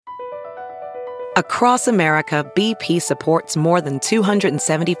Across America, BP supports more than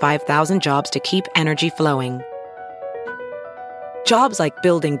 275,000 jobs to keep energy flowing. Jobs like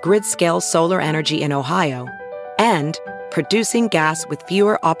building grid-scale solar energy in Ohio and producing gas with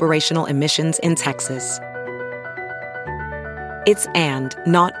fewer operational emissions in Texas. It's and,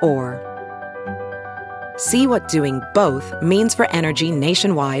 not or. See what doing both means for energy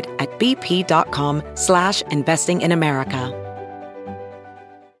nationwide at bp.com/investing in America.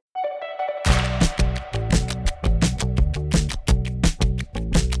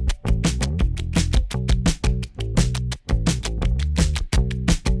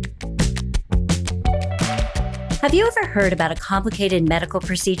 Have you ever heard about a complicated medical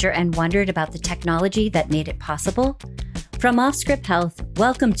procedure and wondered about the technology that made it possible? From Offscript Health,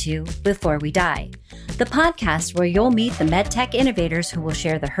 welcome to Before We Die, the podcast where you'll meet the medtech innovators who will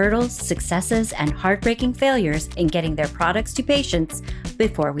share the hurdles, successes, and heartbreaking failures in getting their products to patients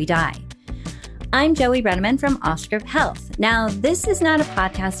before we die. I'm Joey Brenneman from Offscript Health. Now, this is not a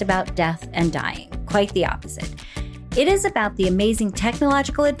podcast about death and dying, quite the opposite. It is about the amazing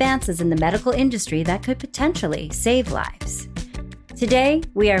technological advances in the medical industry that could potentially save lives. Today,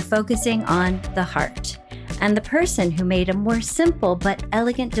 we are focusing on the heart and the person who made a more simple but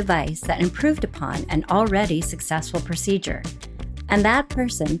elegant device that improved upon an already successful procedure. And that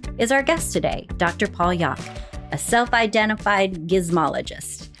person is our guest today, Dr. Paul Yock, a self-identified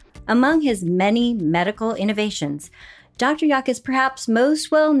gizmologist. Among his many medical innovations, Dr. Yock is perhaps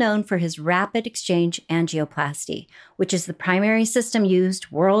most well known for his rapid exchange angioplasty, which is the primary system used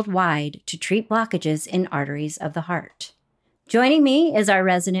worldwide to treat blockages in arteries of the heart. Joining me is our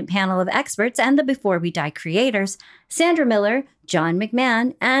resident panel of experts and the Before We Die creators, Sandra Miller, John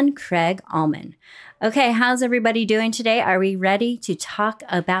McMahon, and Craig Allman. Okay, how's everybody doing today? Are we ready to talk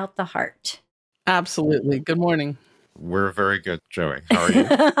about the heart? Absolutely. Good morning. We're very good, Joey. How are you?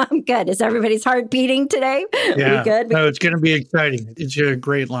 I'm good. Is everybody's heart beating today? Yeah. We good? No, it's going to be exciting. It's a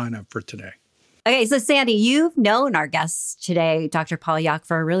great lineup for today. Okay, so Sandy, you've known our guest today, Dr. Paul Yock,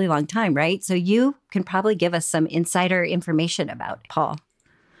 for a really long time, right? So you can probably give us some insider information about Paul.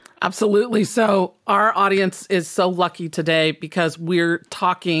 Absolutely. So our audience is so lucky today because we're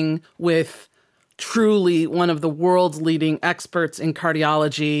talking with truly one of the world's leading experts in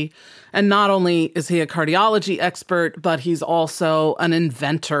cardiology. And not only is he a cardiology expert, but he's also an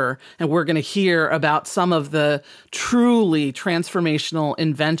inventor. And we're going to hear about some of the truly transformational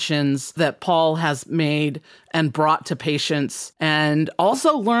inventions that Paul has made and brought to patients, and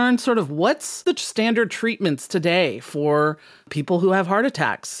also learn sort of what's the standard treatments today for people who have heart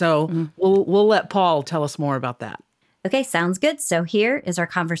attacks. So we'll let Paul tell us more about that. Okay, sounds good. So here is our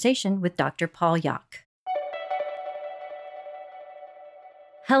conversation with Dr. Paul Yock.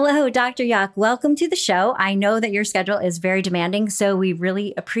 Hello, Dr. Yock. Welcome to the show. I know that your schedule is very demanding, so we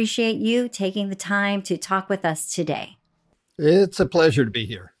really appreciate you taking the time to talk with us today. It's a pleasure to be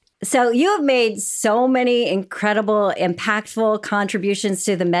here. So you have made so many incredible, impactful contributions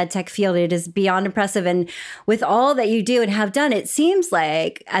to the medtech field. It is beyond impressive. And with all that you do and have done, it seems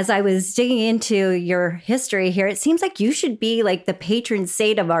like, as I was digging into your history here, it seems like you should be like the patron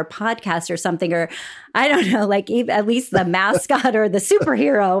saint of our podcast or something, or I don't know, like at least the mascot or the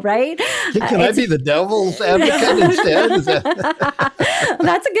superhero, right? Can I be the devil's advocate instead?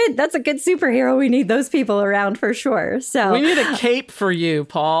 That's a good superhero. We need those people around for sure. So we need a cape for you,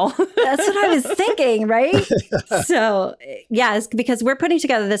 Paul. That's what I was thinking, right? So, yes, because we're putting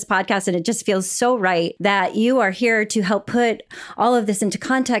together this podcast and it just feels so right that you are here to help put all of this into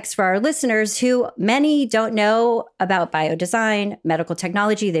context for our listeners who many don't know about biodesign, medical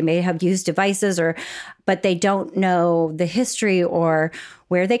technology. They may have used devices but they don't know the history or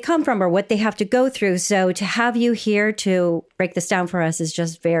where they come from or what they have to go through. So to have you here to break this down for us is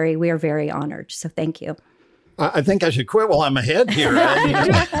just we are very honored. So thank you. I think I should quit while I'm ahead here.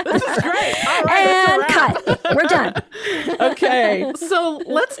 This is great. All right, and cut. We're done. Okay, so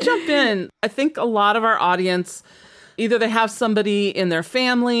let's jump in. I think a lot of our audience, either they have somebody in their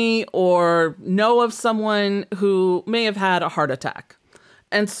family or know of someone who may have had a heart attack.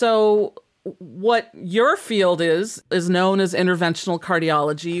 And so what your field is known as interventional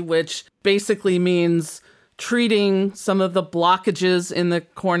cardiology, which basically means treating some of the blockages in the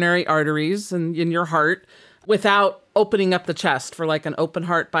coronary arteries and in your heart without opening up the chest for like an open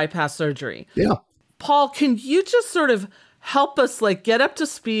heart bypass surgery. Yeah. Paul, can you just sort of help us like get up to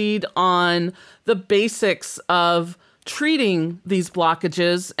speed on the basics of treating these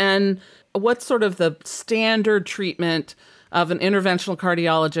blockages and what's sort of the standard treatment of an interventional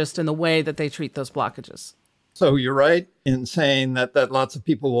cardiologist and the way that they treat those blockages? So you're right in saying that lots of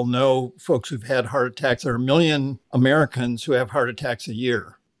people will know folks who've had heart attacks. There are 1 million Americans who have heart attacks a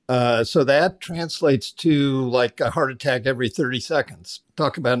year. So that translates to like a heart attack every 30 seconds.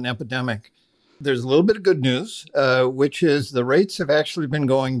 Talk about an epidemic. There's a little bit of good news, which is the rates have actually been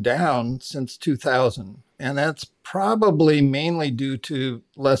going down since 2000. And that's probably mainly due to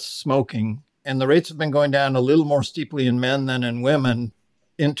less smoking. And the rates have been going down a little more steeply in men than in women.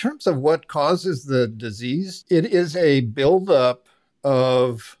 In terms of what causes the disease, it is a buildup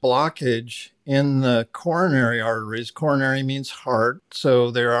of blockage in the coronary arteries. Coronary means heart.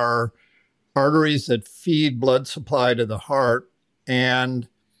 So there are arteries that feed blood supply to the heart. And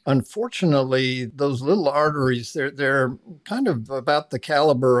unfortunately, those little arteries, they're kind of about the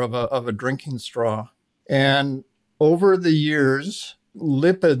caliber of a drinking straw. And over the years,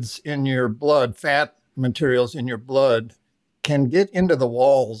 lipids in your blood, fat materials in your blood, can get into the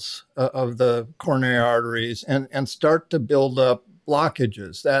walls of the coronary arteries and start to build up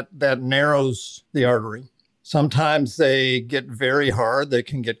blockages that narrows the artery. Sometimes they get very hard, they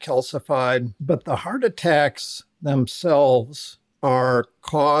can get calcified, but the heart attacks themselves are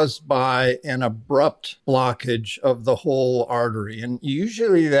caused by an abrupt blockage of the whole artery. And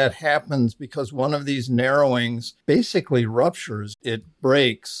usually that happens because one of these narrowings basically ruptures, it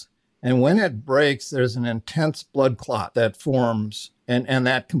breaks. And when it breaks, there's an intense blood clot that forms, and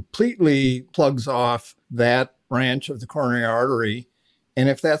that completely plugs off that branch of the coronary artery. And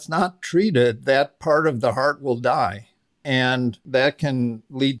if that's not treated, that part of the heart will die. And that can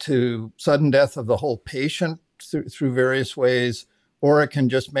lead to sudden death of the whole patient through various ways, or it can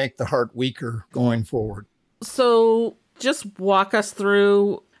just make the heart weaker going forward. So just walk us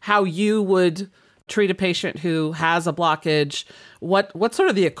through how you would treat a patient who has a blockage. What's sort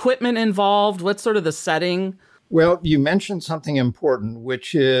of the equipment involved? What's sort of the setting? Well, you mentioned something important,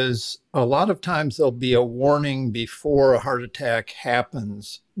 which is a lot of times there'll be a warning before a heart attack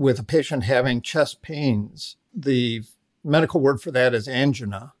happens with a patient having chest pains. The medical word for that is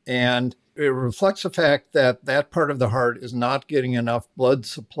angina. And it reflects the fact that that part of the heart is not getting enough blood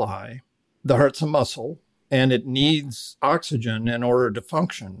supply. The heart's a muscle, and it needs oxygen in order to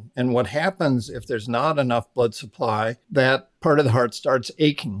function. And what happens if there's not enough blood supply, that part of the heart starts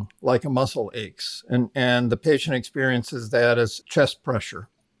aching like a muscle aches. And the patient experiences that as chest pressure.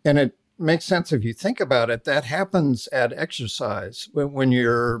 And it makes sense if you think about it. That happens at exercise when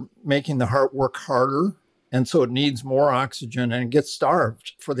you're making the heart work harder. And so it needs more oxygen and it gets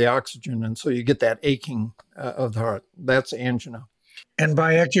starved for the oxygen. And so you get that aching of the heart. That's angina. And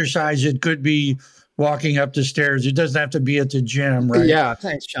by exercise, it could be walking up the stairs. It doesn't have to be at the gym, right? Yeah,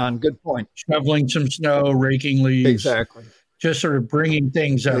 thanks, John. Good point. Shoveling some snow, raking leaves. Exactly. Just sort of bringing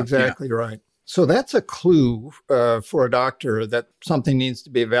things up. Exactly right. So that's a clue for a doctor that something needs to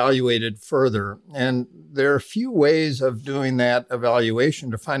be evaluated further. And there are a few ways of doing that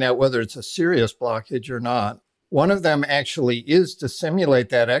evaluation to find out whether it's a serious blockage or not. One of them actually is to simulate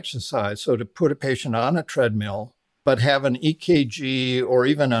that exercise. So to put a patient on a treadmill, but have an EKG or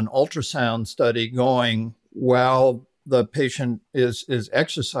even an ultrasound study going while the patient is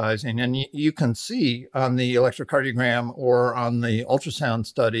exercising. And you can see on the electrocardiogram or on the ultrasound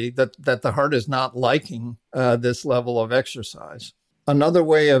study that the heart is not liking this level of exercise. Another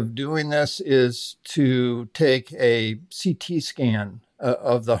way of doing this is to take a CT scan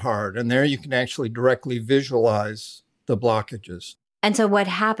of the heart. And there you can actually directly visualize the blockages. And so what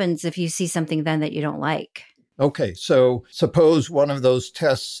happens if you see something then that you don't like? Okay, so suppose one of those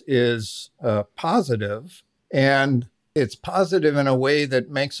tests is positive, and it's positive in a way that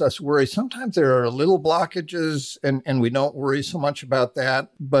makes us worry. Sometimes there are little blockages, and we don't worry so much about that.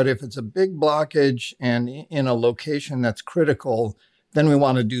 But if it's a big blockage and in a location that's critical, then we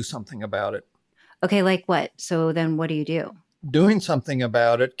want to do something about it. Okay, like what? So then what do you do? Doing something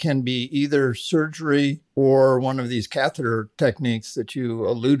about it can be either surgery or one of these catheter techniques that you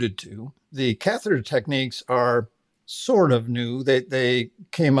alluded to. The catheter techniques are sort of new. They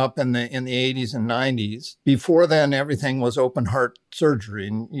came up in the 80s and 90s. Before then, everything was open heart surgery.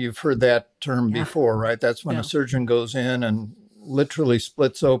 And you've heard that term before, right? That's when a surgeon goes in and literally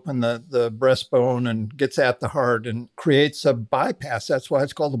splits open the breastbone and gets at the heart and creates a bypass. That's why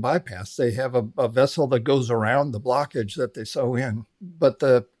it's called a bypass. They have a vessel that goes around the blockage that they sew in. But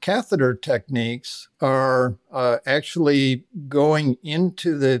the catheter techniques are actually going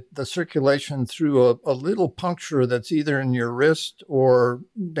into the circulation through a little puncture that's either in your wrist or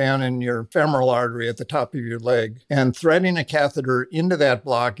down in your femoral artery at the top of your leg, and threading a catheter into that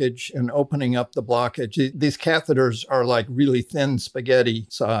blockage and opening up the blockage. These catheters are like really thin spaghetti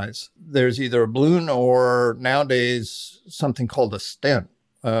size. There's either a balloon or nowadays something called a stent,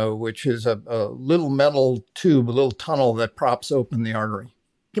 which is a little metal tube, a little tunnel that props open the artery.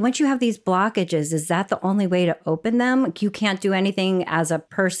 once you have these blockages, is that the only way to open them? You can't do anything as a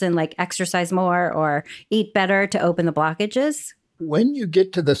person, like exercise more or eat better to open the blockages? When you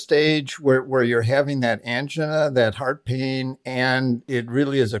get to the stage where you're having that angina, that heart pain, and it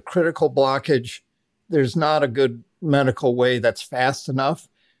really is a critical blockage, there's not a good medical way that's fast enough.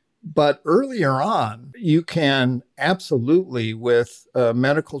 But earlier on, you can absolutely, with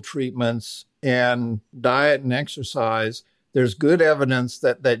medical treatments and diet and exercise, there's good evidence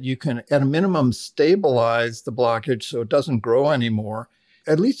that you can, at a minimum, stabilize the blockage so it doesn't grow anymore.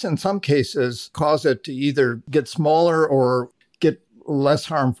 At least in some cases, cause it to either get smaller or get less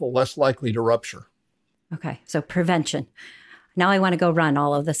harmful, less likely to rupture. Okay, so prevention. Now I want to go run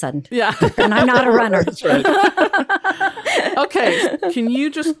all of a sudden. Yeah. And I'm not a runner. That's right. Okay, can you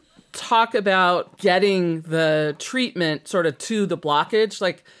just talk about getting the treatment sort of to the blockage?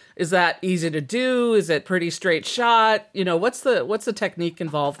 Like, is that easy to do? Is it pretty straight shot? What's the technique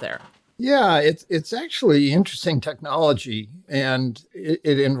involved there? Yeah, it's actually interesting technology, and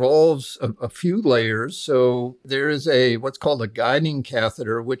it involves a few layers. So there is what's called a guiding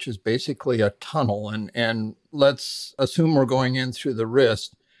catheter, which is basically a tunnel, and let's assume we're going in through the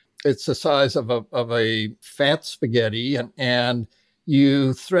wrist. It's the size of a fat spaghetti, and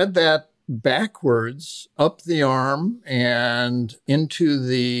you thread that backwards up the arm and into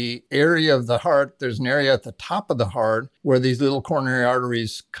the area of the heart. There's an area at the top of the heart where these little coronary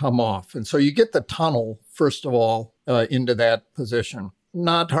arteries come off. And so you get the tunnel, first of all, into that position.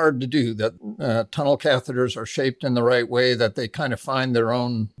 Not hard to do. The tunnel catheters are shaped in the right way that they kind of find their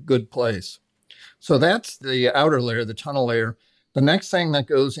own good place. So that's the outer layer, the tunnel layer. The next thing that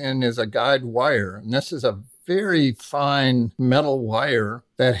goes in is a guide wire. And this is a very fine metal wire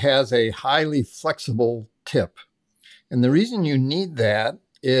that has a highly flexible tip. And the reason you need that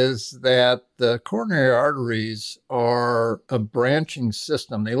is that the coronary arteries are a branching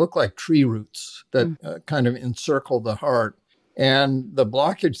system. They look like tree roots that kind of encircle the heart. And the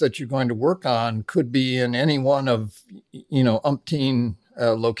blockage that you're going to work on could be in any one of, umpteen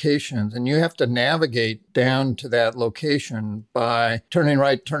locations, and you have to navigate down to that location by turning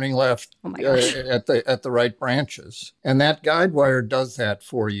right, turning left at the right branches. And that guide wire does that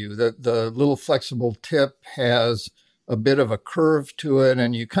for you. The little flexible tip has a bit of a curve to it,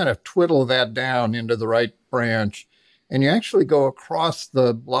 and you kind of twiddle that down into the right branch, and you actually go across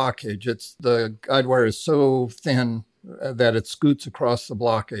the blockage. The guide wire is so thin that it scoots across the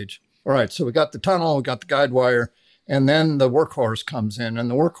blockage. All right, so we got the tunnel, we got the guide wire. And then the workhorse comes in, and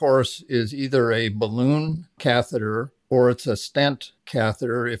the workhorse is either a balloon catheter or it's a stent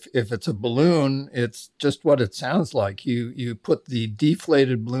catheter. If it's a balloon, it's just what it sounds like. You put the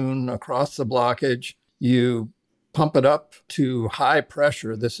deflated balloon across the blockage, you pump it up to high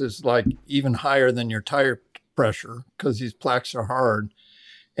pressure. This is like even higher than your tire pressure because these plaques are hard,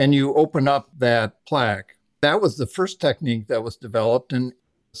 and you open up that plaque. That was the first technique that was developed, and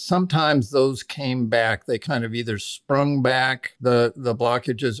sometimes those came back. They kind of either sprung back the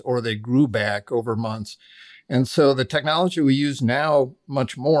blockages or they grew back over months. And so the technology we use now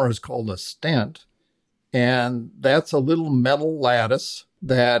much more is called a stent. And that's a little metal lattice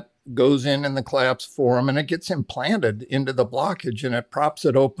that goes in the collapse form, and it gets implanted into the blockage, and it props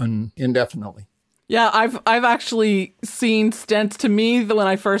it open indefinitely. Yeah, I've actually seen stents. To me, when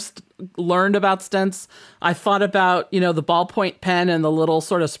I first learned about stents, I thought about, the ballpoint pen and the little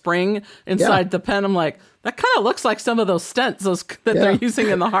sort of spring inside the pen. I'm like, that kind of looks like some of those stents that they're using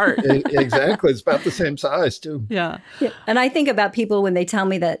in the heart. Exactly. It's about the same size, too. Yeah. And I think about people when they tell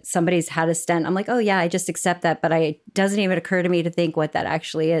me that somebody's had a stent. I'm like, oh, yeah, I just accept that. But it doesn't even occur to me to think what that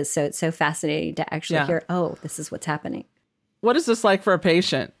actually is. So it's so fascinating to actually hear, oh, this is what's happening. What is this like for a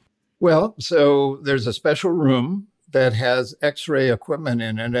patient? Well, so there's a special room that has X-ray equipment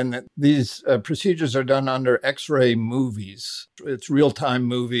in it, and these procedures are done under X-ray movies. It's real-time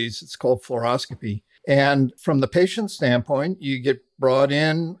movies. It's called fluoroscopy. And from the patient's standpoint, you get brought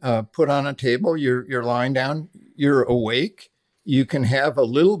in, put on a table. You're lying down. You're awake. You can have a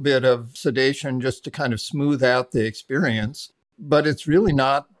little bit of sedation just to kind of smooth out the experience, but it's really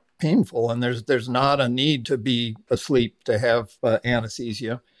not painful, and there's not a need to be asleep to have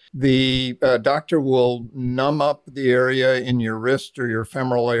anesthesia. The doctor will numb up the area in your wrist or your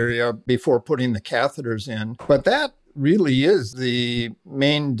femoral area before putting the catheters in. But that really is the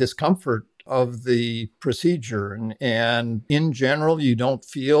main discomfort of the procedure. And in general, you don't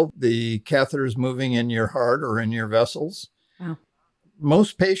feel the catheters moving in your heart or in your vessels. Wow.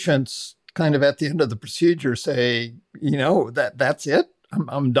 Most patients kind of at the end of the procedure say, that's it.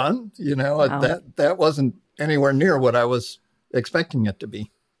 I'm done. Wow. That wasn't anywhere near what I was expecting it to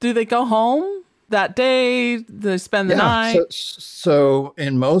be. Do they go home? that day? They spend the night? So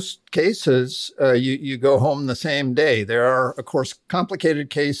in most cases, you go home the same day. There are, of course, complicated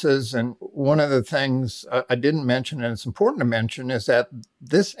cases. And one of the things I didn't mention, and it's important to mention, is that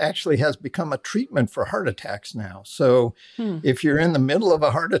this actually has become a treatment for heart attacks now. So if you're in the middle of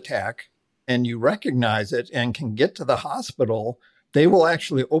a heart attack and you recognize it and can get to the hospital, they will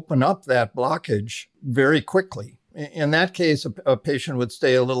actually open up that blockage very quickly. In that case, a patient would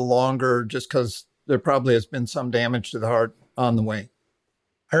stay a little longer just because there probably has been some damage to the heart on the way.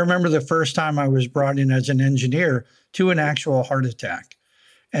 I remember the first time I was brought in as an engineer to an actual heart attack.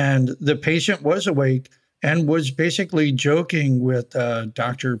 And the patient was awake and was basically joking with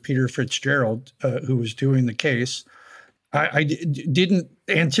Dr. Peter Fitzgerald, who was doing the case. I didn't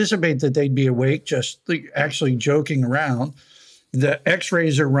anticipate that they'd be awake, just actually joking around. The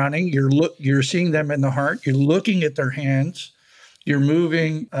x-rays are running. You're seeing them in the heart. You're looking at their hands. You're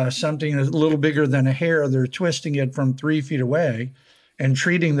moving something a little bigger than a hair. They're twisting it from 3 feet away and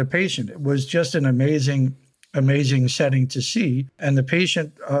treating the patient. It was just an amazing setting to see. And the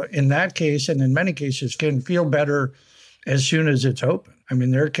patient, in that case, and in many cases, can feel better as soon as it's open. I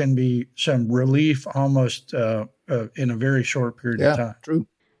mean, there can be some relief almost in a very short period of time. Yeah, true.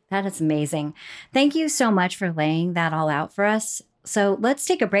 That is amazing. Thank you so much for laying that all out for us. So let's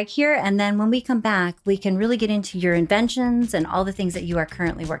take a break here. And then when we come back, we can really get into your inventions and all the things that you are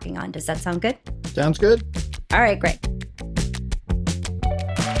currently working on. Does that sound good? Sounds good. All right, great.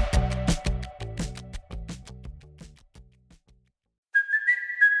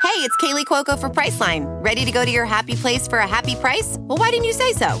 Hey, it's Kaylee Cuoco for Priceline. Ready to go to your happy place for a happy price? Well, why didn't you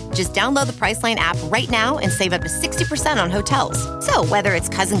say so? Just download the Priceline app right now and save up to 60% on hotels. So whether it's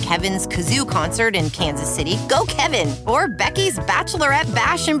Cousin Kevin's Kazoo Concert in Kansas City, go Kevin, or Becky's Bachelorette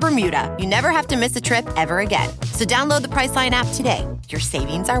Bash in Bermuda, you never have to miss a trip ever again. So download the Priceline app today. Your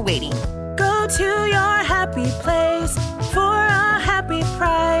savings are waiting. Go to your happy place for a happy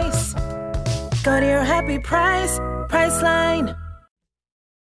price. Go to your happy price, Priceline.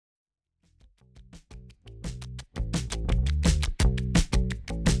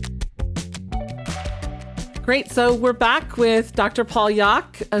 Great. So we're back with Dr. Paul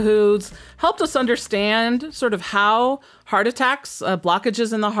Yock, who's helped us understand sort of how heart attacks,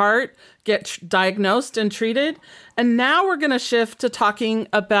 blockages in the heart, get diagnosed and treated. And now we're going to shift to talking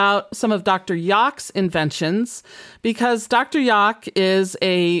about some of Dr. Yock's inventions, because Dr. Yock is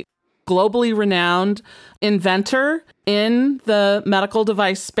a globally renowned inventor in the medical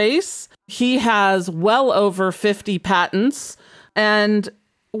device space. He has well over 50 patents, and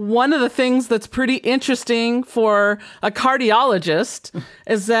one of the things that's pretty interesting for a cardiologist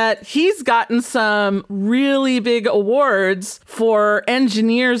is that he's gotten some really big awards for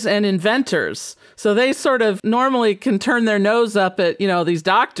engineers and inventors. So they sort of normally can turn their nose up at, these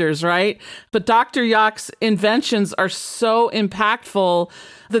doctors, right? But Dr. Yock's inventions are so impactful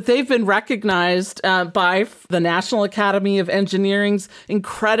that they've been recognized by the National Academy of Engineering's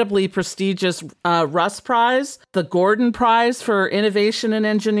incredibly prestigious Russ Prize, the Gordon Prize for Innovation in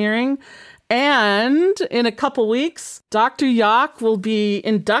Engineering. And in a couple weeks, Dr. Yock will be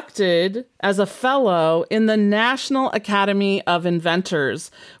inducted as a fellow in the National Academy of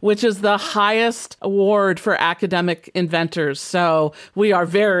Inventors, which is the highest award for academic inventors. So we are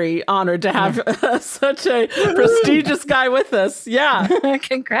very honored to have such a prestigious guy with us. Yeah.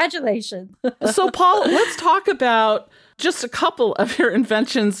 Congratulations. So Paul, let's talk about just a couple of your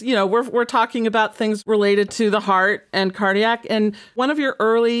inventions. We're talking about things related to the heart and cardiac. And one of your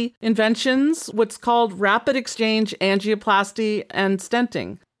early inventions, what's called rapid exchange angioplasty and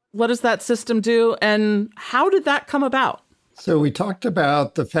stenting. What does that system do, and how did that come about? So we talked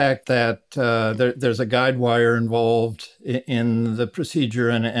about the fact that there's a guide wire involved in the procedure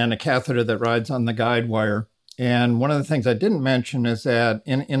and a catheter that rides on the guide wire. And one of the things I didn't mention is that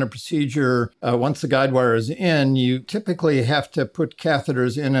in a procedure, once the guide wire is in, you typically have to put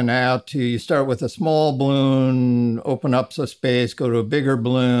catheters in and out. You start with a small balloon, open up some space, go to a bigger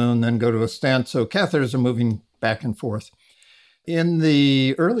balloon, then go to a stent. So catheters are moving back and forth. In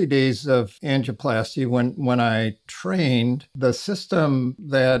the early days of angioplasty, when I trained, the system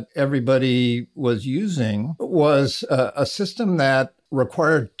that everybody was using was a system that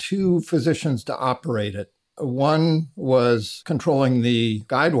required two physicians to operate it. One was controlling the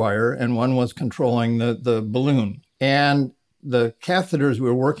guide wire and one was controlling the balloon. And the catheters, we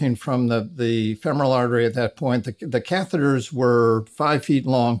were working from the femoral artery at that point. The catheters were 5 feet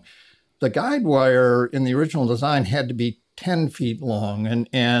long. The guide wire in the original design had to be 10 feet long.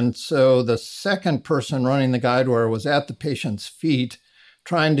 And so the second person running the guide wire was at the patient's feet,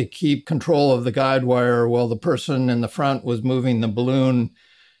 trying to keep control of the guide wire while the person in the front was moving the balloon.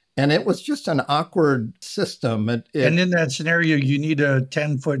 And it was just an awkward system. And in that scenario, you need a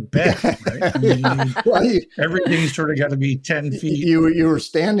 10-foot bed, right? I mean, everything's sort of got to be 10 feet. You were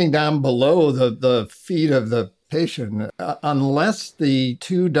standing down below the feet of the patient. Unless the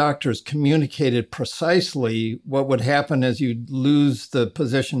two doctors communicated precisely, what would happen is you'd lose the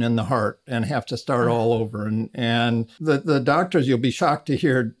position in the heart and have to start all over. And the doctors, you'll be shocked to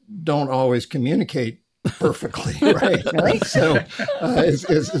hear, don't always communicate perfectly, right? Really? So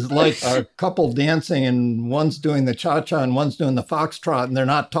it's like a couple dancing and one's doing the cha-cha and one's doing the foxtrot, and they're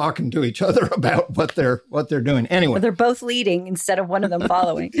not talking to each other about what they're doing. Anyway, They're both leading instead of one of them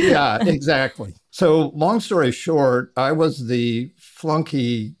following. Yeah, exactly. So long story short, I was the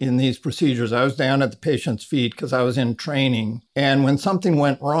flunky in these procedures. I was down at the patient's feet because I was in training. And when something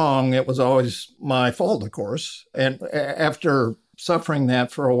went wrong, it was always my fault, of course. And after suffering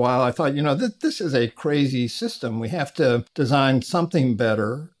that for a while, I thought, this is a crazy system. We have to design something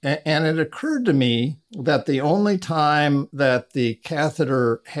better. And it occurred to me that the only time that the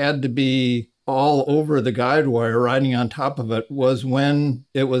catheter had to be all over the guide wire, riding on top of it, was when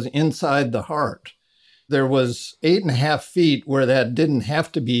it was inside the heart. There was 8.5 feet where that didn't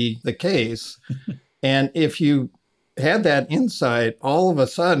have to be the case. And if you had that insight, all of a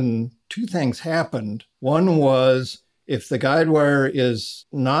sudden, two things happened. One was, if the guide wire is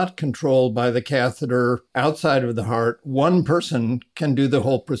not controlled by the catheter outside of the heart, one person can do the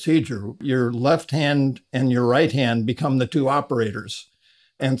whole procedure. Your left hand and your right hand become the two operators.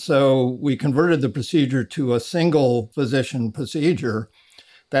 And so we converted the procedure to a single physician procedure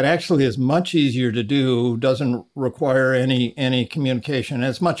that actually is much easier to do, doesn't require any communication. And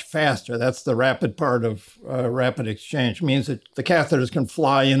it's much faster. That's the rapid part of rapid exchange. It means that the catheters can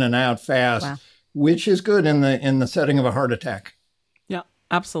fly in and out fast. Wow. Which is good in the setting of a heart attack. Yeah,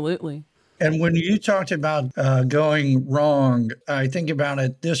 absolutely. And when you talked about going wrong, I think about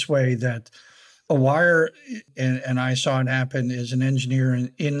it this way, that a wire, and I saw it happen as an engineer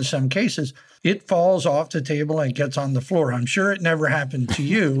in some cases, it falls off the table and gets on the floor. I'm sure it never happened to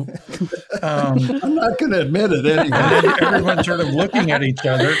you. I'm not going to admit it anyway. And then everyone's sort of looking at each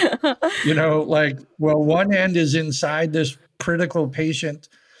other, like, well, one end is inside this critical patient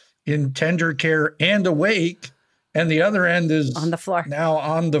in tender care and awake, and the other end is on the floor. Now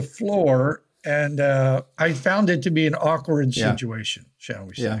on the floor. And I found it to be an awkward situation, shall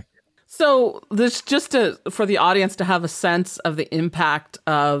we say. Yeah. So this just for the audience to have a sense of the impact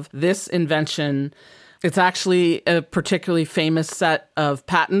of this invention. It's actually a particularly famous set of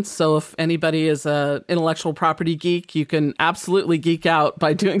patents. So if anybody is a intellectual property geek, you can absolutely geek out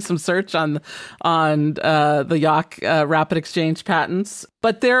by doing some search on the Yock rapid exchange patents.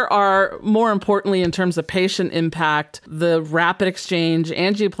 But there are, more importantly, in terms of patient impact, the rapid exchange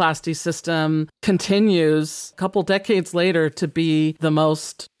angioplasty system continues a couple decades later to be the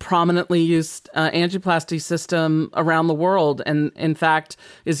most prominently used angioplasty system around the world. And in fact,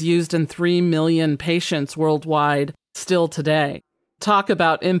 is used in 3 million patients worldwide still today. Talk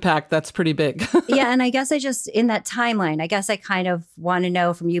about impact. That's pretty big. Yeah. And I guess in that timeline, I kind of want to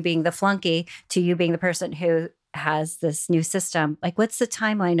know, from you being the flunky to you being the person who has this new system, like, what's the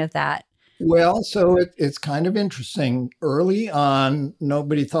timeline of that? Well, so it's kind of interesting. Early on,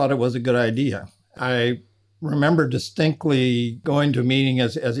 nobody thought it was a good idea. I remember distinctly going to a meeting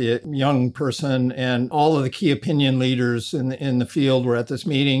as a young person, and all of the key opinion leaders in the field were at this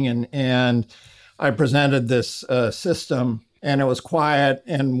meeting, and I presented this system, and it was quiet,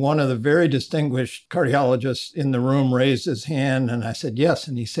 and one of the very distinguished cardiologists in the room raised his hand, and I said, yes.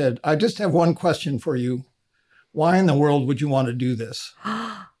 And he said, I just have one question for you. Why in the world would you want to do this?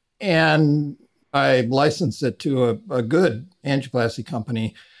 And I licensed it to a good angioplasty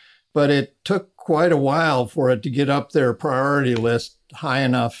company, but it took quite a while for it to get up their priority list high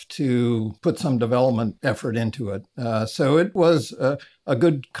enough to put some development effort into it. So it was a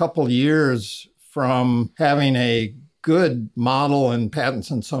good couple years from having a good model and patents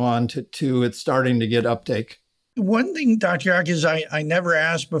and so on to it starting to get uptake. One thing, Dr. Yock, is I never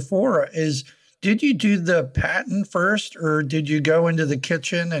asked before is, did you do the patent first, or did you go into the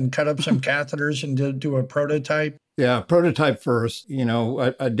kitchen and cut up some catheters and do a prototype? Yeah, prototype first.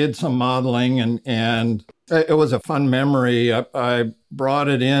 I did some modeling, and it was a fun memory. I brought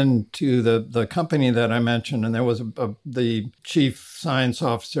it in to the company that I mentioned, and there was the chief science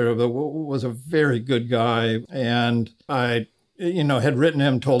officer was a very good guy, and I had written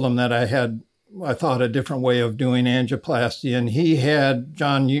him, told him that I had I thought, a different way of doing angioplasty. And he had,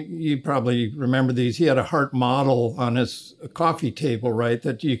 John, you probably remember these, he had a heart model on his coffee table, right,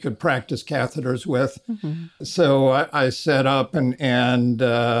 that you could practice catheters with. Mm-hmm. So I set up and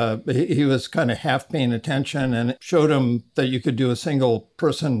he was kind of half paying attention and showed him that you could do a single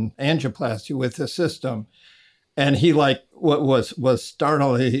person angioplasty with this system. And he what was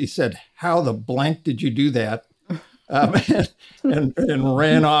startled. He said, "How the blank did you do that?" And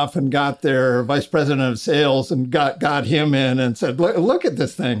ran off and got their vice president of sales and got him in and said, look at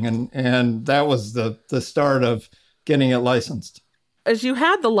this thing. And that was the start of getting it licensed. As you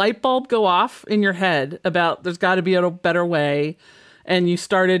had the light bulb go off in your head about there's got to be a better way, and you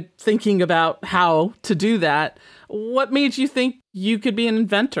started thinking about how to do that, what made you think you could be an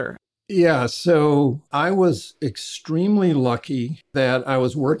inventor? Yeah, so I was extremely lucky that I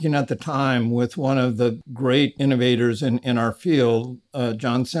was working at the time with one of the great innovators in our field,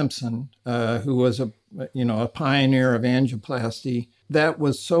 John Simpson, who was a pioneer of angioplasty. That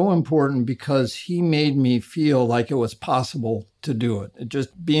was so important because he made me feel like it was possible to do it.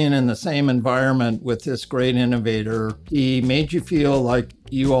 Just being in the same environment with this great innovator, he made you feel like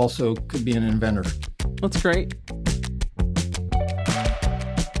you also could be an inventor. That's great.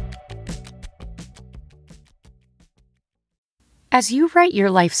 As you write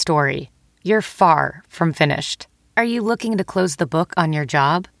your life story, you're far from finished. Are you looking to close the book on your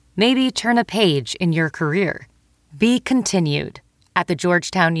job? Maybe turn a page in your career? Be continued at the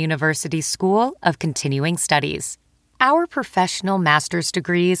Georgetown University School of Continuing Studies. Our professional master's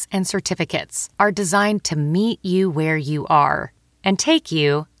degrees and certificates are designed to meet you where you are and take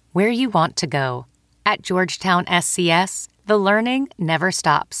you where you want to go. At Georgetown SCS, the learning never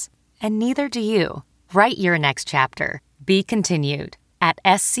stops, and neither do you. Write your next chapter. Be continued at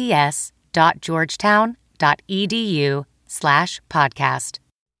scs.georgetown.edu/podcast.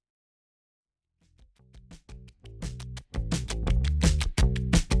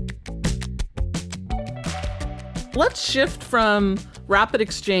 Let's shift from rapid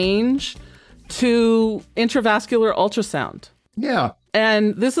exchange to intravascular ultrasound. Yeah.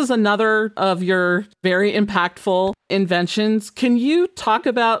 And this is another of your very impactful inventions. Can you talk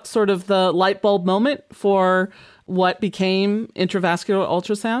about sort of the light bulb moment for what became intravascular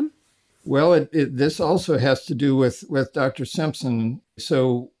ultrasound? Well, this also has to do with Dr. Simpson.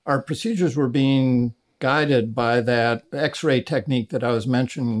 So our procedures were being guided by that X-ray technique that I was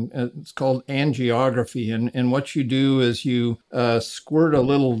mentioning. It's called angiography. And what you do is you squirt a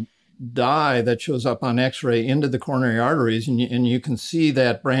little dye that shows up on X-ray into the coronary arteries, and you can see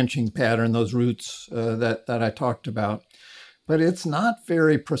that branching pattern, those roots that I talked about. But it's not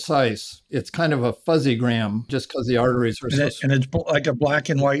very precise. It's kind of a fuzzygram just because the arteries are and it's like a black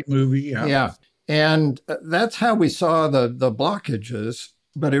and white movie. Yeah. And that's how we saw the blockages,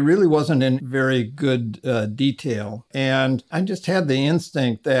 but it really wasn't in very good detail. And I just had the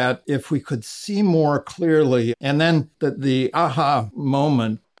instinct that if we could see more clearly, and then the aha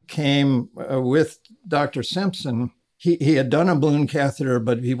moment came with Dr. Simpson. He had done a balloon catheter,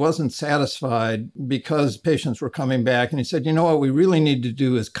 but he wasn't satisfied because patients were coming back. And he said, you know what we really need to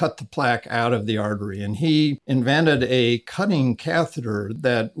do is cut the plaque out of the artery. And he invented a cutting catheter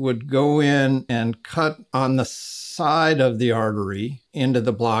that would go in and cut on the side of the artery into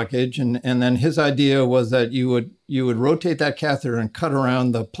the blockage. And then his idea was that you would rotate that catheter and cut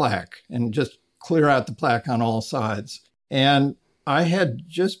around the plaque and just clear out the plaque on all sides. And I had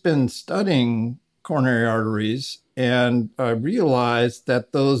just been studying coronary arteries, and I realized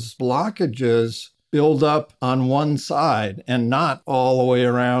that those blockages build up on one side and not all the way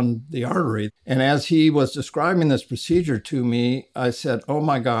around the artery. And as he was describing this procedure to me, I said, oh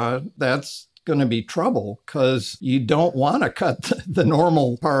my God, that's going to be trouble because you don't want to cut the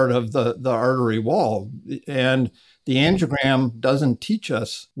normal part of the artery wall. And the angiogram doesn't teach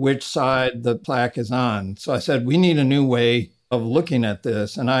us which side the plaque is on. So I said, we need a new way of looking at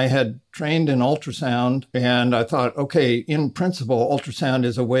this. And I had trained in ultrasound, and I thought, okay, in principle, ultrasound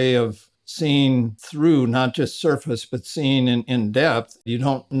is a way of seeing through, not just surface, but seeing in depth. You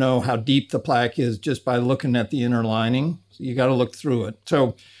don't know how deep the plaque is just by looking at the inner lining. So you got to look through it.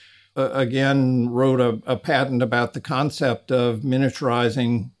 So again, wrote a patent about the concept of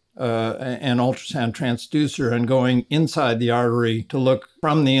miniaturizing an ultrasound transducer and going inside the artery to look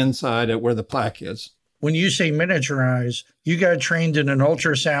from the inside at where the plaque is. When you say miniaturize, you got trained in an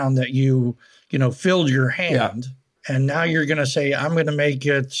ultrasound that you filled your hand, and now you're going to say, I'm going to make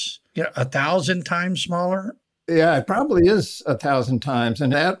it 1,000 times smaller? Yeah, it probably is 1,000 times.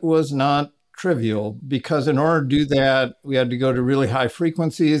 And that was not trivial because in order to do that, we had to go to really high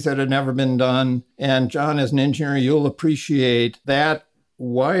frequencies that had never been done. And John, as an engineer, you'll appreciate that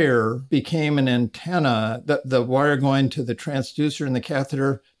wire became an antenna. The wire going to the transducer and the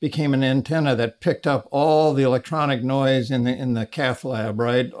catheter became an antenna that picked up all the electronic noise in the cath lab,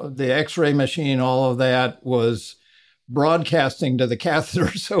 right? The X-ray machine, all of that was broadcasting to the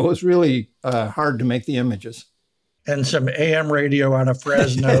catheter, so it was really hard to make the images. And some AM radio out of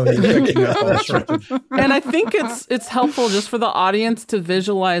Fresno picking up all sorts of. And I think it's helpful just for the audience to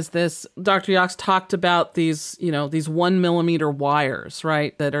visualize this. Dr. Yock's talked about these 1 millimeter wires,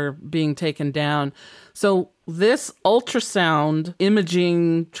 right, that are being taken down. So this ultrasound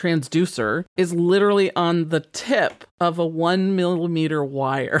imaging transducer is literally on the tip of a 1 millimeter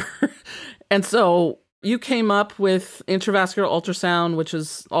wire. And so you came up with intravascular ultrasound, which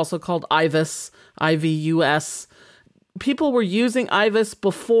is also called IVUS, IVUS. People were using IVUS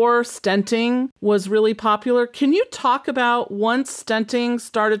before stenting was really popular. Can you talk about once stenting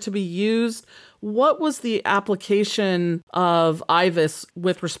started to be used, what was the application of IVUS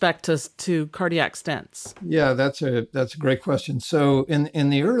with respect to cardiac stents? Yeah, that's a great question. So in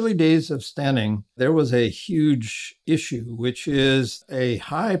the early days of stenting, there was a huge issue, which is a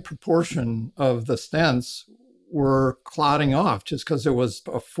high proportion of the stents were clotting off just because there was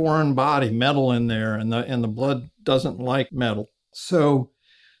a foreign body, metal in there, and the blood doesn't like metal. So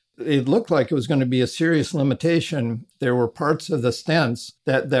it looked like it was going to be a serious limitation. There were parts of the stents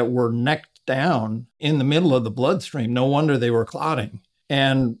that were necked down in the middle of the bloodstream. No wonder they were clotting.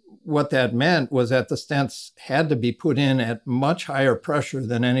 And what that meant was that the stents had to be put in at much higher pressure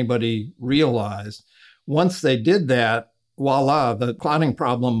than anybody realized. Once they did that, voila, the clotting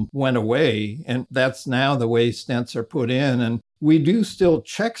problem went away. And that's now the way stents are put in. And we do still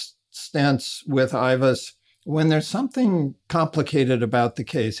check stents with IVUS when there's something complicated about the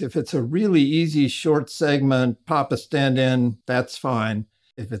case. If it's a really easy short segment, pop a stent in, that's fine.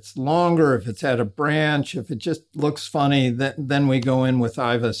 If it's longer, if it's at a branch, if it just looks funny, then we go in with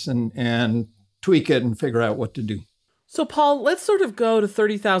IVUS and tweak it and figure out what to do. So, Paul, let's sort of go to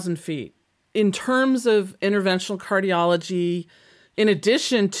 30,000 feet. In terms of interventional cardiology, in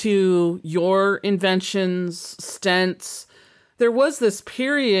addition to your inventions, stents, there was this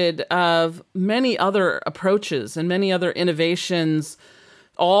period of many other approaches and many other innovations,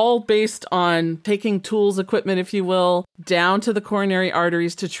 all based on taking tools, equipment, if you will, down to the coronary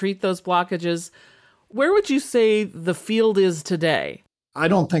arteries to treat those blockages. Where would you say the field is today? I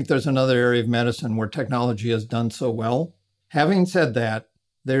don't think there's another area of medicine where technology has done so well. Having said that,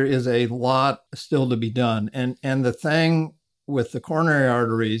 there is a lot still to be done. And the thing with the coronary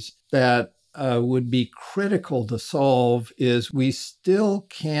arteries that would be critical to solve is we still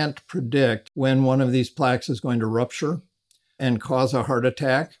can't predict when one of these plaques is going to rupture and cause a heart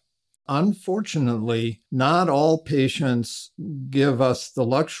attack. Unfortunately, not all patients give us the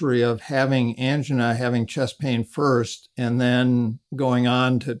luxury of having angina, having chest pain first, and then going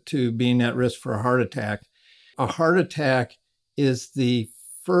on to being at risk for a heart attack. A heart attack is the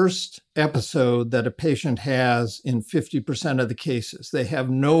first episode that a patient has in 50% of the cases. They have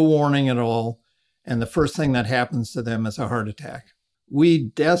no warning at all, and the first thing that happens to them is a heart attack. We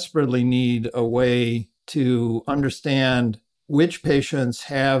desperately need a way to understand which patients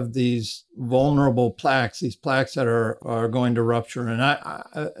have these vulnerable plaques, these plaques that are going to rupture. And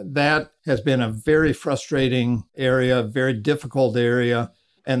that has been a very frustrating area, a very difficult area,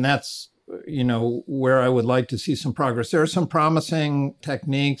 and that's where I would like to see some progress. There are some promising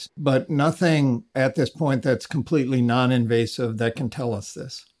techniques, but nothing at this point that's completely non-invasive that can tell us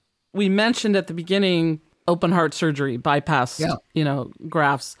this. We mentioned at the beginning open heart surgery, bypass,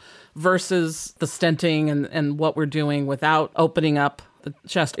 grafts versus the stenting and what we're doing without opening up the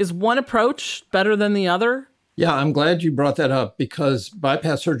chest. Is one approach better than the other? Yeah, I'm glad you brought that up because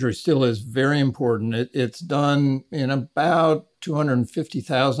bypass surgery still is very important. It's done in about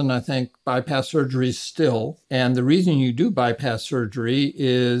 250,000, I think, bypass surgeries still. And the reason you do bypass surgery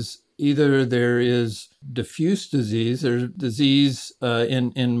is either there is diffuse disease, there's disease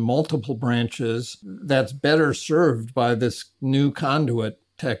in multiple branches that's better served by this new conduit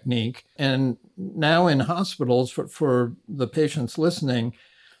technique. And now in hospitals, for the patients listening,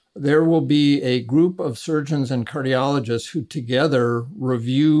 there will be a group of surgeons and cardiologists who together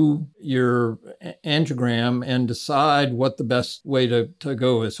review your angiogram and decide what the best way to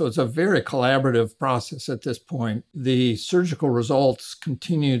go is. So it's a very collaborative process at this point. The surgical results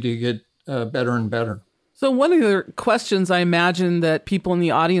continue to get better and better. So one of the questions I imagine that people in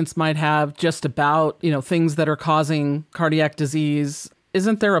the audience might have just about, things that are causing cardiac disease,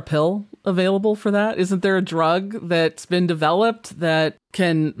 isn't there a pill available for that? Isn't there a drug that's been developed that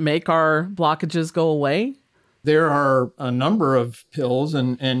can make our blockages go away? There are a number of pills,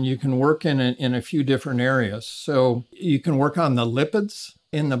 and you can work in a few different areas. So you can work on the lipids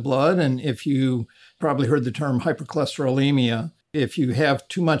in the blood. And if you probably heard the term hypercholesterolemia, if you have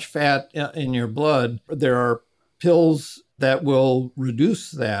too much fat in your blood, there are pills that will reduce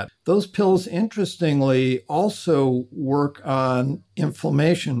that. Those pills, interestingly, also work on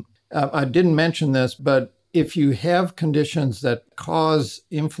inflammation. I didn't mention this, but if you have conditions that cause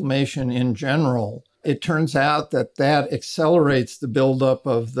inflammation in general, it turns out that accelerates the buildup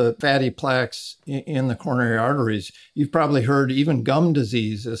of the fatty plaques in the coronary arteries. You've probably heard even gum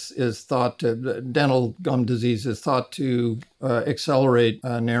disease is thought to, dental gum disease is thought to accelerate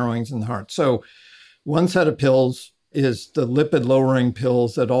narrowings in the heart. So one set of pills is the lipid-lowering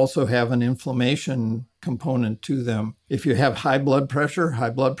pills that also have an inflammation component to them. If you have high blood pressure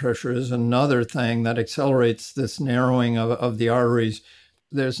is another thing that accelerates this narrowing of the arteries.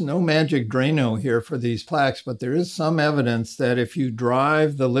 There's no magic Drano here for these plaques, but there is some evidence that if you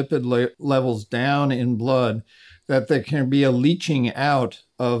drive the lipid levels down in blood, that there can be a leaching out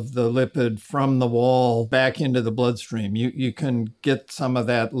of the lipid from the wall back into the bloodstream. You can get some of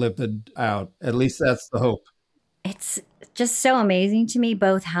that lipid out. At least that's the hope. It's just so amazing to me,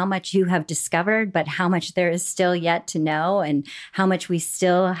 both how much you have discovered, but how much there is still yet to know and how much we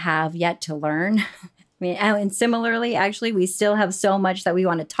still have yet to learn. I mean, and similarly, actually, we still have so much that we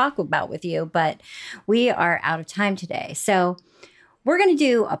want to talk about with you, but we are out of time today. So we're going to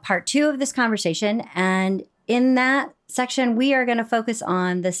do a part 2 of this conversation. And in that section, we are going to focus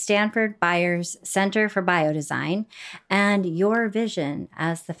on the Stanford Byers Center for Biodesign and your vision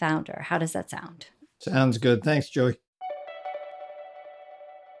as the founder. How does that sound? Sounds good. Thanks, Joey.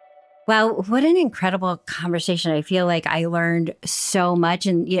 Wow, what an incredible conversation. I feel like I learned so much.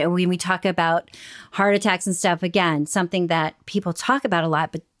 And, you know, when we talk about heart attacks and stuff, again, something that people talk about a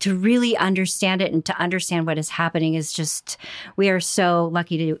lot, but to really understand it and to understand what is happening is just, we are so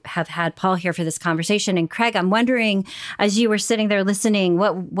lucky to have had Paul here for this conversation. And Craig, I'm wondering, as you were sitting there listening,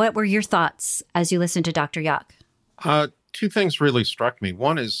 what were your thoughts as you listened to Dr. Yock? Two things really struck me.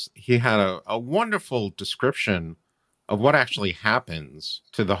 One is he had a wonderful description of what actually happens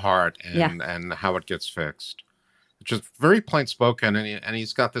to the heart and how it gets fixed. Just very plain spoken, and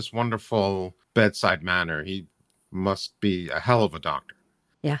he's got this wonderful bedside manner. He must be a hell of a doctor.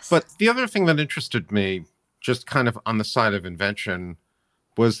 Yes. But the other thing that interested me, just kind of on the side of invention,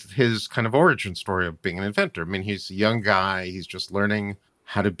 was his kind of origin story of being an inventor. I mean, he's a young guy. He's just learning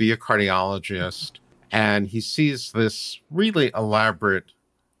how to be a cardiologist. And he sees this really elaborate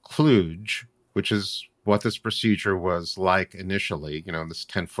kludge, which is what this procedure was like initially, you know, this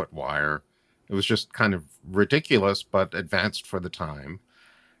 10-foot wire. It was just kind of ridiculous, but advanced for the time.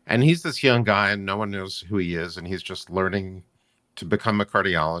 And he's this young guy, and no one knows who he is, and he's just learning to become a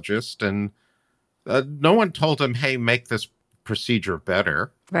cardiologist. And no one told him, hey, make this procedure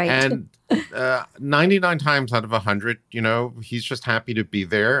better. Right. And 99 times out of 100, you know, he's just happy to be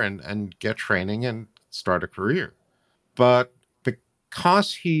there and get training and start a career. But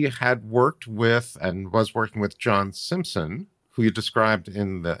because he had worked with and was working with John Simpson, who you described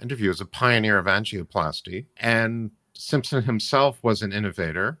in the interview as a pioneer of angioplasty, and Simpson himself was an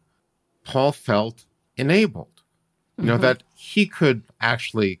innovator, Paul felt enabled, you know, that he could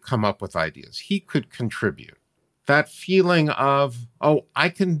actually come up with ideas. He could contribute. That feeling of, oh, I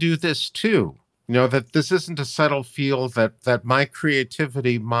can do this too. You know, that this isn't a settled field, that my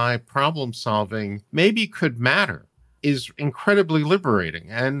creativity, my problem solving maybe could matter, is incredibly liberating.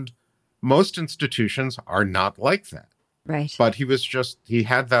 And most institutions are not like that. Right. But he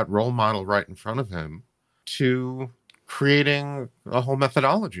had that role model right in front of him to creating a whole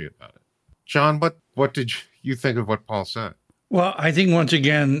methodology about it. John, what did you think of what Paul said? Well, I think once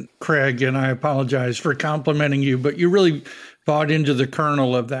again, Craig, and I apologize for complimenting you, but you really bought into the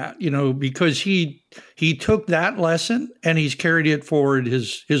kernel of that, you know, because he took that lesson and he's carried it forward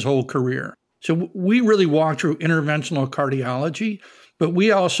his whole career. So we really walk through interventional cardiology, but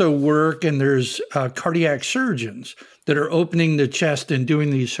we also work, and there's cardiac surgeons that are opening the chest and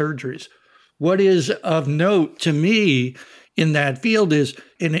doing these surgeries. What is of note to me in that field is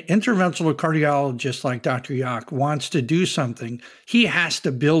an interventional cardiologist like Dr. Yock wants to do something, he has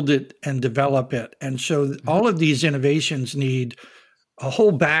to build it and develop it. And so all of these innovations need a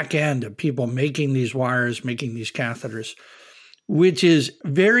whole back end of people making these wires, making these catheters, which is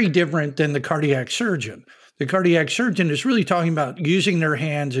very different than the cardiac surgeon. The cardiac surgeon is really talking about using their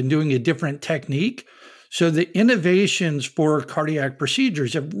hands and doing a different technique. So the innovations for cardiac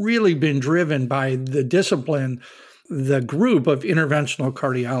procedures have really been driven by the discipline, the group of interventional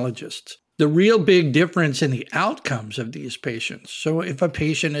cardiologists. The real big difference in the outcomes of these patients. So if a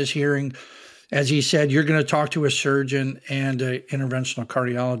patient is hearing As he said, you're going to talk to a surgeon and an interventional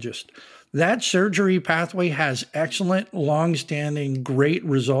cardiologist. That surgery pathway has excellent, long-standing, great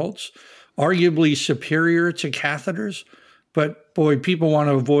results, arguably superior to catheters. But boy, people want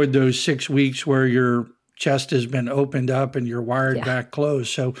to avoid those 6 weeks where your chest has been opened up and you're wired back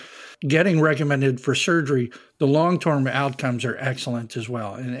closed. So getting recommended for surgery, the long-term outcomes are excellent as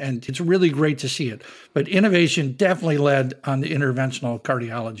well. And it's really great to see it. But innovation definitely led on the interventional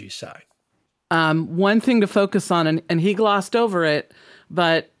cardiology side. One thing to focus on, and he glossed over it,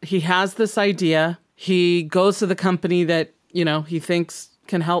 but he has this idea. He goes to the company that, he thinks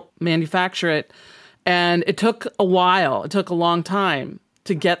can help manufacture it. And it took a while. It took a long time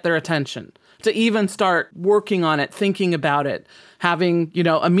to get their attention, to even start working on it, thinking about it, having,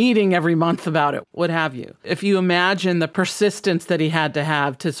 a meeting every month about it, what have you. If you imagine the persistence that he had to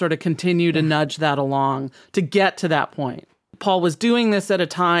have to sort of continue to nudge that along to get to that point. Paul was doing this at a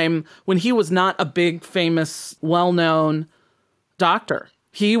time when he was not a big, famous, well-known doctor.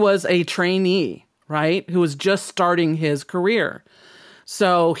 He was a trainee, right, who was just starting his career.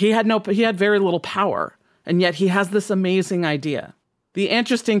 So he had very little power, and yet he has this amazing idea. The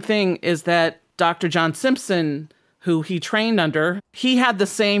interesting thing is that Dr. John Simpson, who he trained under, he had the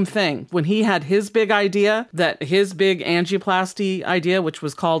same thing. When he had his big idea, his big angioplasty idea, which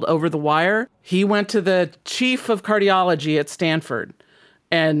was called over the wire, he went to the chief of cardiology at Stanford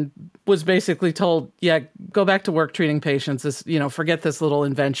and was basically told, go back to work treating patients. Forget this little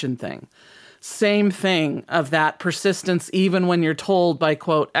invention thing. Same thing of that persistence, even when you're told by,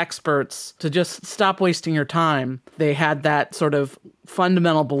 quote, experts to just stop wasting your time. They had that sort of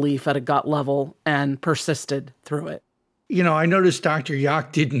fundamental belief at a gut level and persisted through it. I noticed Dr.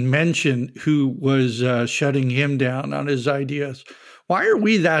 Yock didn't mention who was shutting him down on his ideas. Why are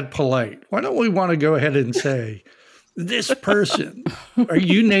we that polite? Why don't we want to go ahead and say, this person, or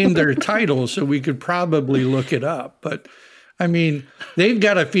you name their title so we could probably look it up. But I mean, they've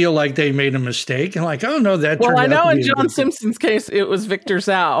got to feel like they made a mistake and like, oh no, that turned out to be. Well, I know in John Simpson's case, it was Victor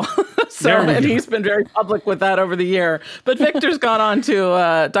Zhao. And he's been very public with that over the year. But Victor's gone on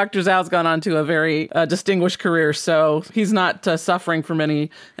to, Dr. Zhao's gone on to a very distinguished career. So he's not suffering from any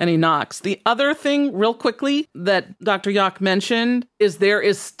knocks. The other thing, real quickly, that Dr. Yock mentioned is there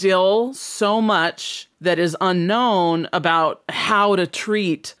is still so much that is unknown about how to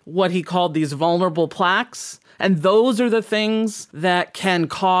treat what he called these vulnerable plaques. And those are the things that can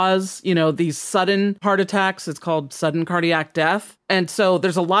cause, these sudden heart attacks. It's called sudden cardiac death. And so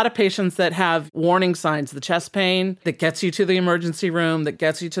there's a lot of patients that have warning signs, the chest pain that gets you to the emergency room, that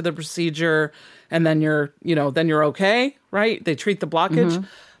gets you to the procedure, and then you're okay, right? They treat the blockage. Mm-hmm.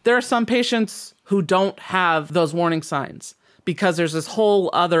 There are some patients who don't have those warning signs because there's this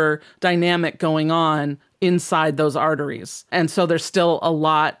whole other dynamic going on inside those arteries. And so there's still a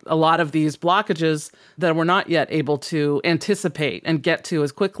lot of these blockages that we're not yet able to anticipate and get to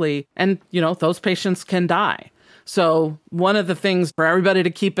as quickly. And, those patients can die. So one of the things for everybody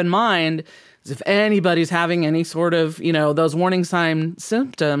to keep in mind is if anybody's having any sort of, those warning sign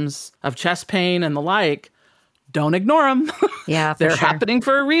symptoms of chest pain and the like, don't ignore them. Yeah, they're happening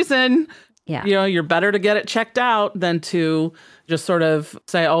for a reason. Yeah. You're better to get it checked out than to just sort of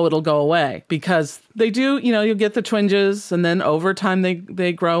say, oh, it'll go away, because they do, you'll get the twinges and then over time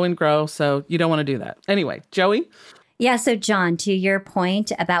they grow and grow. So you don't want to do that. Anyway, Joey? Yeah. So John, to your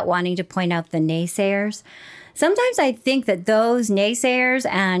point about wanting to point out the naysayers, sometimes I think that those naysayers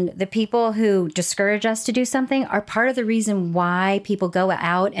and the people who discourage us to do something are part of the reason why people go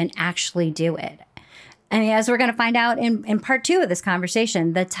out and actually do it. I mean, as we're going to find out in part 2 of this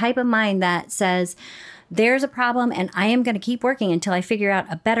conversation, the type of mind that says, there's a problem and I am going to keep working until I figure out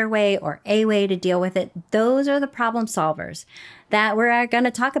a better way or a way to deal with it. Those are the problem solvers that we're going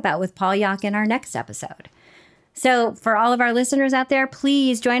to talk about with Paul Yock in our next episode. So for all of our listeners out there,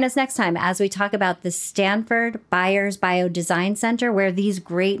 please join us next time as we talk about the Stanford Byers Biodesign Center, where these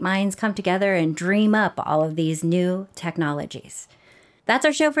great minds come together and dream up all of these new technologies. That's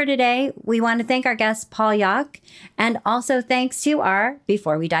our show for today. We want to thank our guest, Paul Yock, and also thanks to our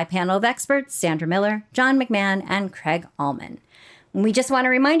Before We Die panel of experts, Sandra Miller, John McMahon, and Craig Allman. We just want to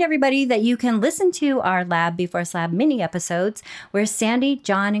remind everybody that you can listen to our Lab Before Slab mini episodes where Sandy,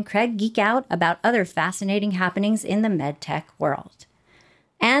 John, and Craig geek out about other fascinating happenings in the medtech world.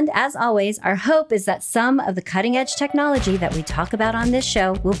 And as always, our hope is that some of the cutting-edge technology that we talk about on this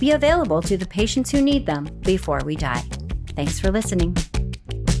show will be available to the patients who need them before we die. Thanks for listening.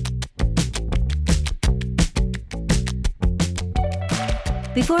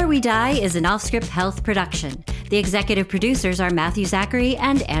 Before We Die is an Offscript Health production. The executive producers are Matthew Zachary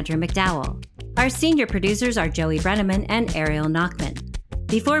and Andrew McDowell. Our senior producers are Joey Brenneman and Ariel Nachman.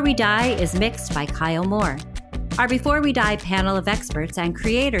 Before We Die is mixed by Kyle Moore. Our Before We Die panel of experts and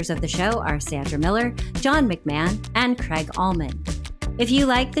creators of the show are Sandra Miller, John McMahon, and Craig Allman. If you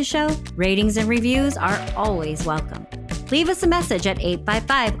like the show, ratings and reviews are always welcome. Leave us a message at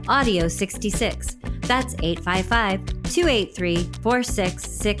 855-AUDIO-66. That's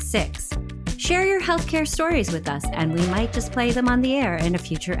 855-283-4666. Share your healthcare stories with us, and we might just play them on the air in a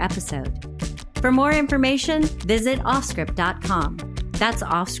future episode. For more information, visit offscript.com. That's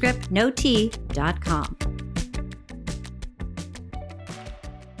offscript.com.